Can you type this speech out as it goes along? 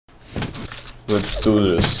Let's do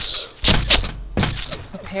this.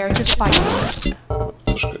 Prepare to fight.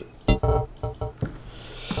 Troszkę.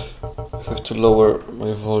 I have to lower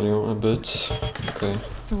my volume a bit. Okay.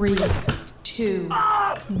 3, 2,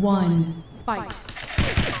 1, fight.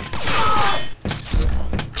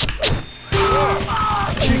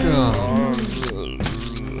 Chica.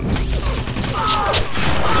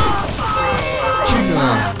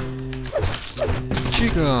 Chica.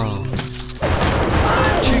 Chica.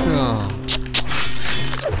 Chica.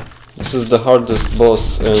 This is the hardest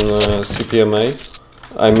boss in CPMA.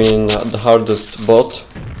 I mean the hardest bot.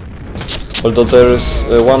 Although there is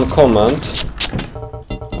one command.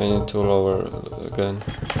 I need to lower again.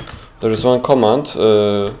 There is one command,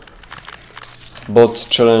 bot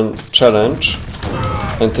challenge,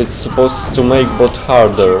 and it's supposed to make bot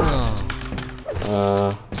harder.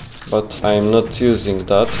 But I'm not using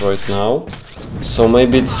that right now, so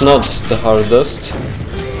maybe it's not the hardest.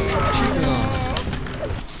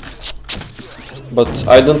 But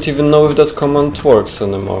I don't even know if that command works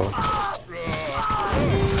anymore.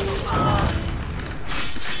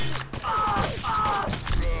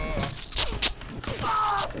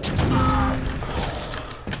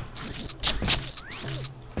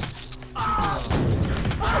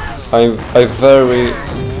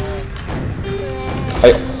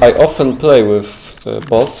 I often play with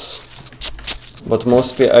bots, but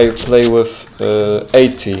mostly I play with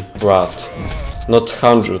 80 rad, not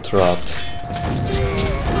 100 rad.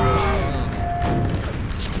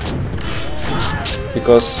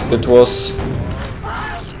 Because it was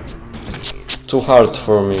too hard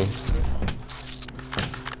for me.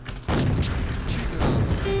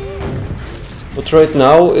 But right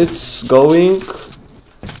now it's going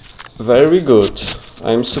very good.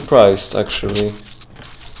 I'm surprised actually.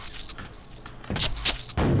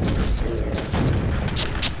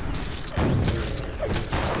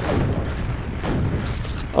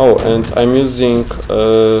 Oh, and I'm using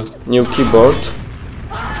a new keyboard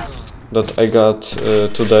that I got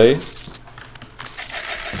today.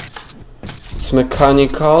 It's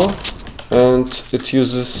mechanical and it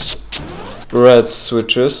uses red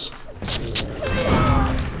switches.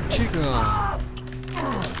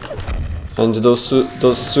 And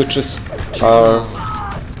those switches are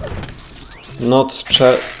not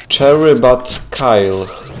cherry but Kyle.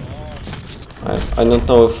 I don't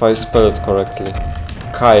know if I spell it correctly.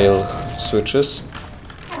 Kyle switches,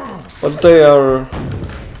 but they are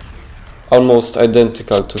almost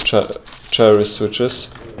identical to cherry switches.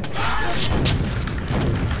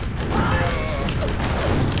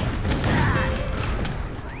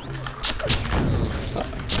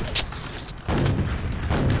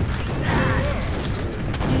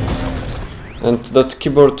 And that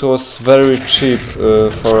keyboard was very cheap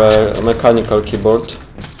for a mechanical keyboard.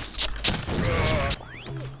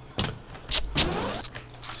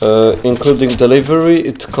 Including delivery,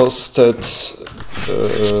 it costed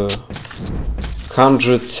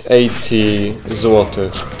 180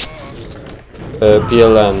 zł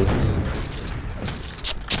PLN.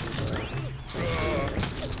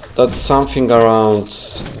 That's something around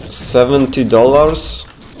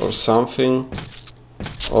 $70 or something,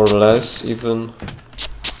 or less even.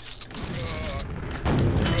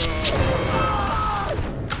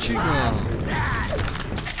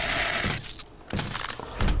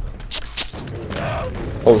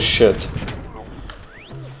 Oh shit.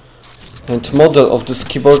 And model of this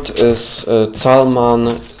keyboard is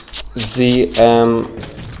Zalman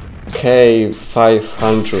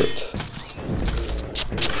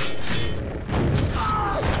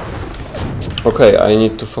ZMK500. Okay, I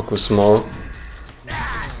need to focus more.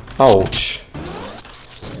 Ouch.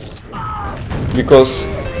 Because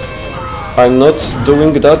I'm not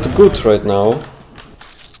doing that good right now.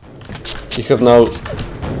 You have now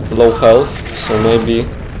low health, so maybe...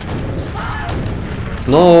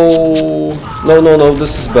 No,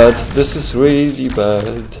 this is bad. This is really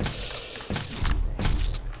bad.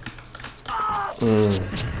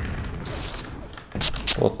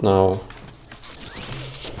 What now?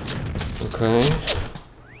 Okay.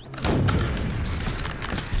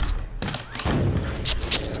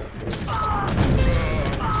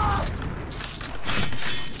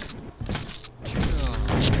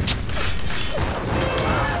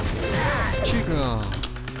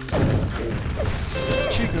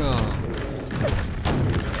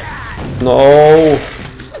 No!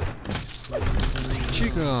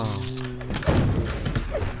 Chica!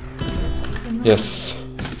 Yes.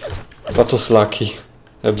 That was lucky.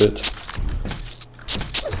 A bit.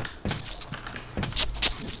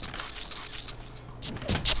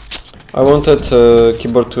 I wanted a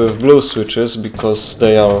keyboard with blue switches because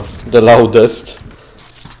they are the loudest.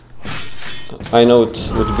 I know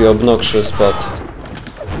it would be obnoxious, but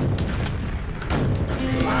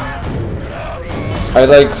I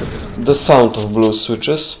like the sound of blue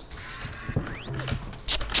switches.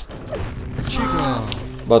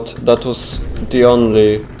 But that was the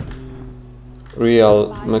only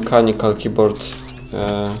real mechanical keyboard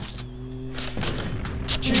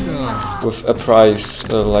with a price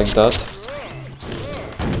like that.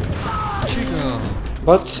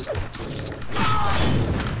 But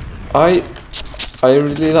I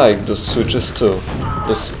really like those switches too,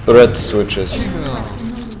 those red switches.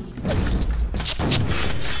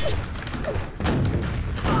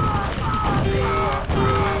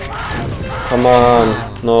 Come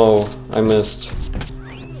on, no, I missed.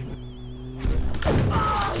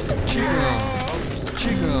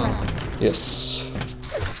 Yes.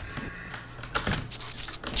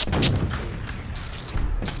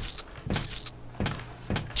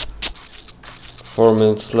 Four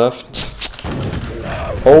minutes left.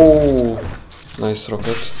 Oh, nice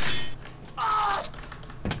rocket.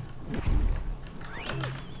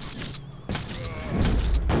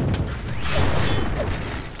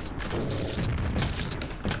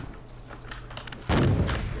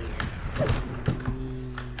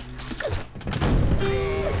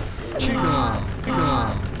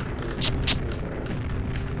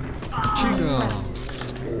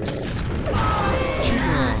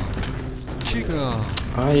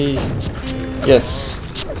 Yes.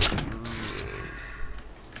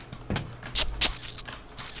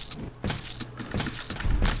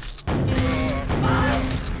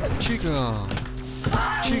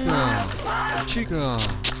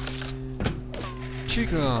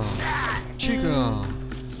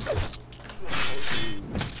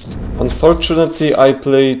 Unfortunately, I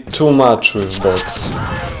play too much with bots.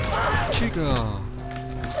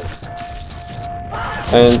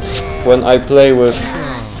 And when I play with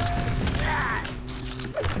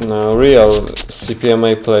real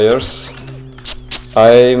CPMA players,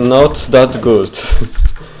 I'm not that good.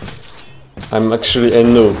 I'm actually a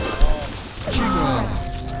noob.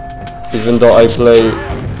 Even though I play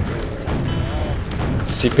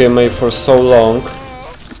CPMA for so long,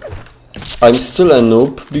 I'm still a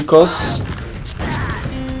noob because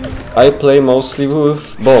I play mostly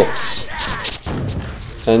with bots.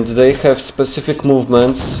 And they have specific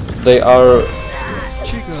movements, they are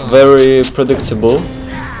very predictable.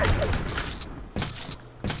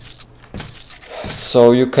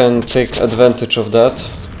 So you can take advantage of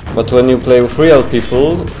that. But when you play with real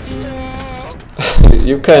people,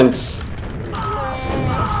 you can't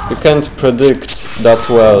predict that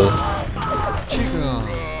well.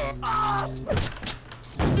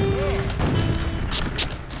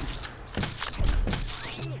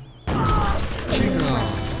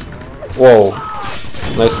 Whoa,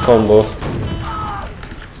 nice combo.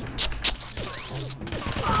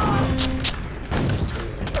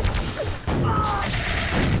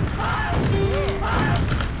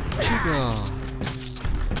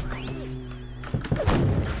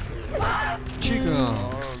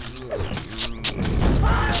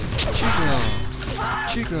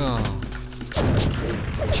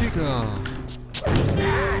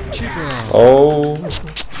 Oh.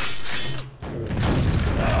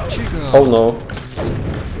 Oh no.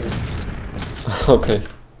 Okay.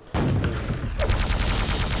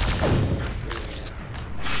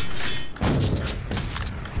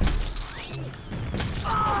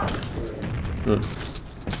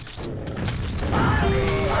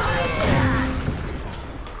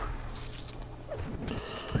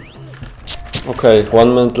 Okay,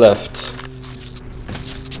 1 minute left.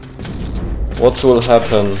 What will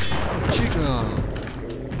happen?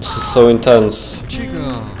 This is so intense.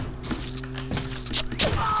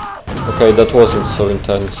 Okay, that wasn't so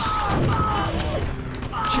intense.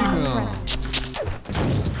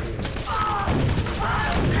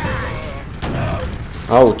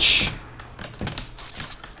 Ouch.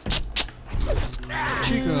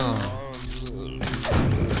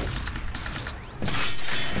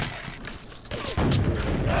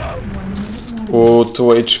 Oh,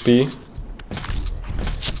 2 HP.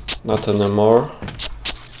 Not anymore.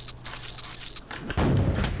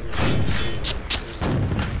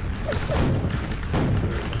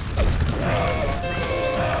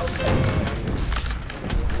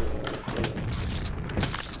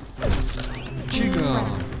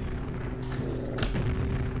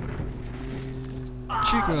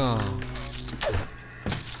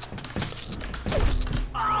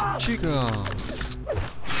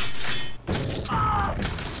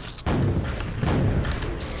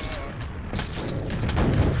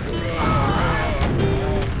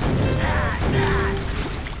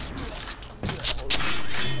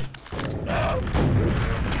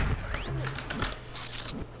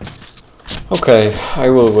 Okay, I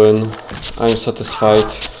will win. I'm satisfied.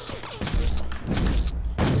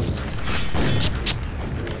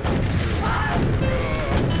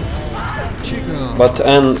 But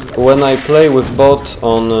when I play with bot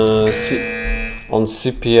on on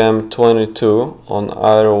CPM 22 on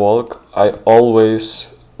Airwalk, I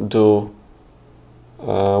always do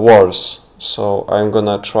wars. So I'm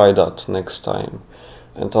gonna try that next time.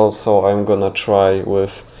 And also I'm gonna try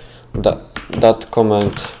with that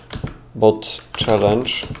comment bot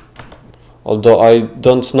challenge. Although I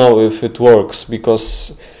don't know if it works,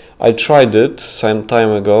 because I tried it some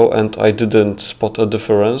time ago and I didn't spot a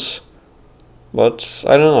difference. But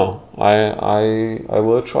I don't know. I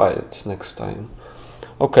will try it next time.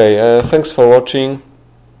 Okay, thanks for watching.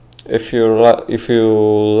 If you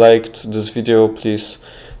liked this video, please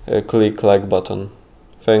click like button.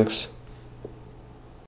 Thanks.